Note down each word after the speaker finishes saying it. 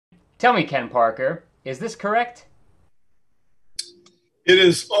Tell me, Ken Parker, is this correct? It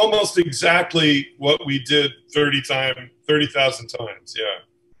is almost exactly what we did 30,000 times. Yeah.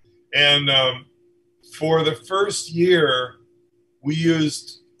 And for the first year, we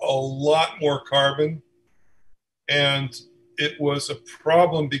used a lot more carbon, and it was a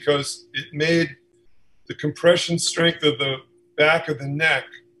problem because it made the compression strength of the back of the neck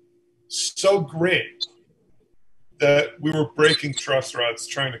so great that we were breaking truss rods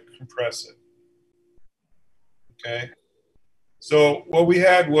trying to compress it. Okay. So what we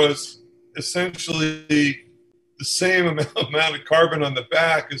had was essentially the same amount of carbon on the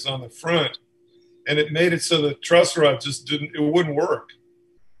back as on the front, and it made it so the truss rod just didn't, it wouldn't work.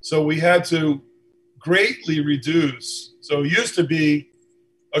 So we had to greatly reduce. So it used to be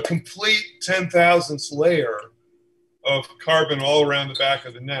a complete 10,000ths layer of carbon all around the back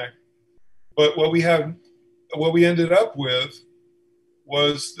of the neck. But what we ended up with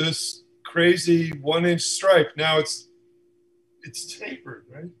was this crazy 1-inch stripe. Now it's tapered,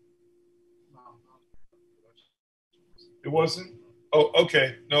 right? It wasn't? Oh,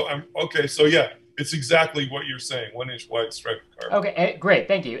 okay. No, I'm okay. So yeah, it's exactly what you're saying. 1-inch wide stripe of carbon. Okay, great,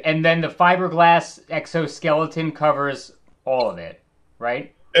 thank you. And then the fiberglass exoskeleton covers all of it,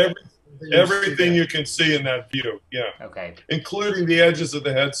 right? Everything you can see in that view, yeah. Okay, Including the edges of the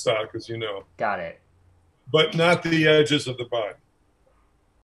headstock, as you know, got it. but not the edges of the body.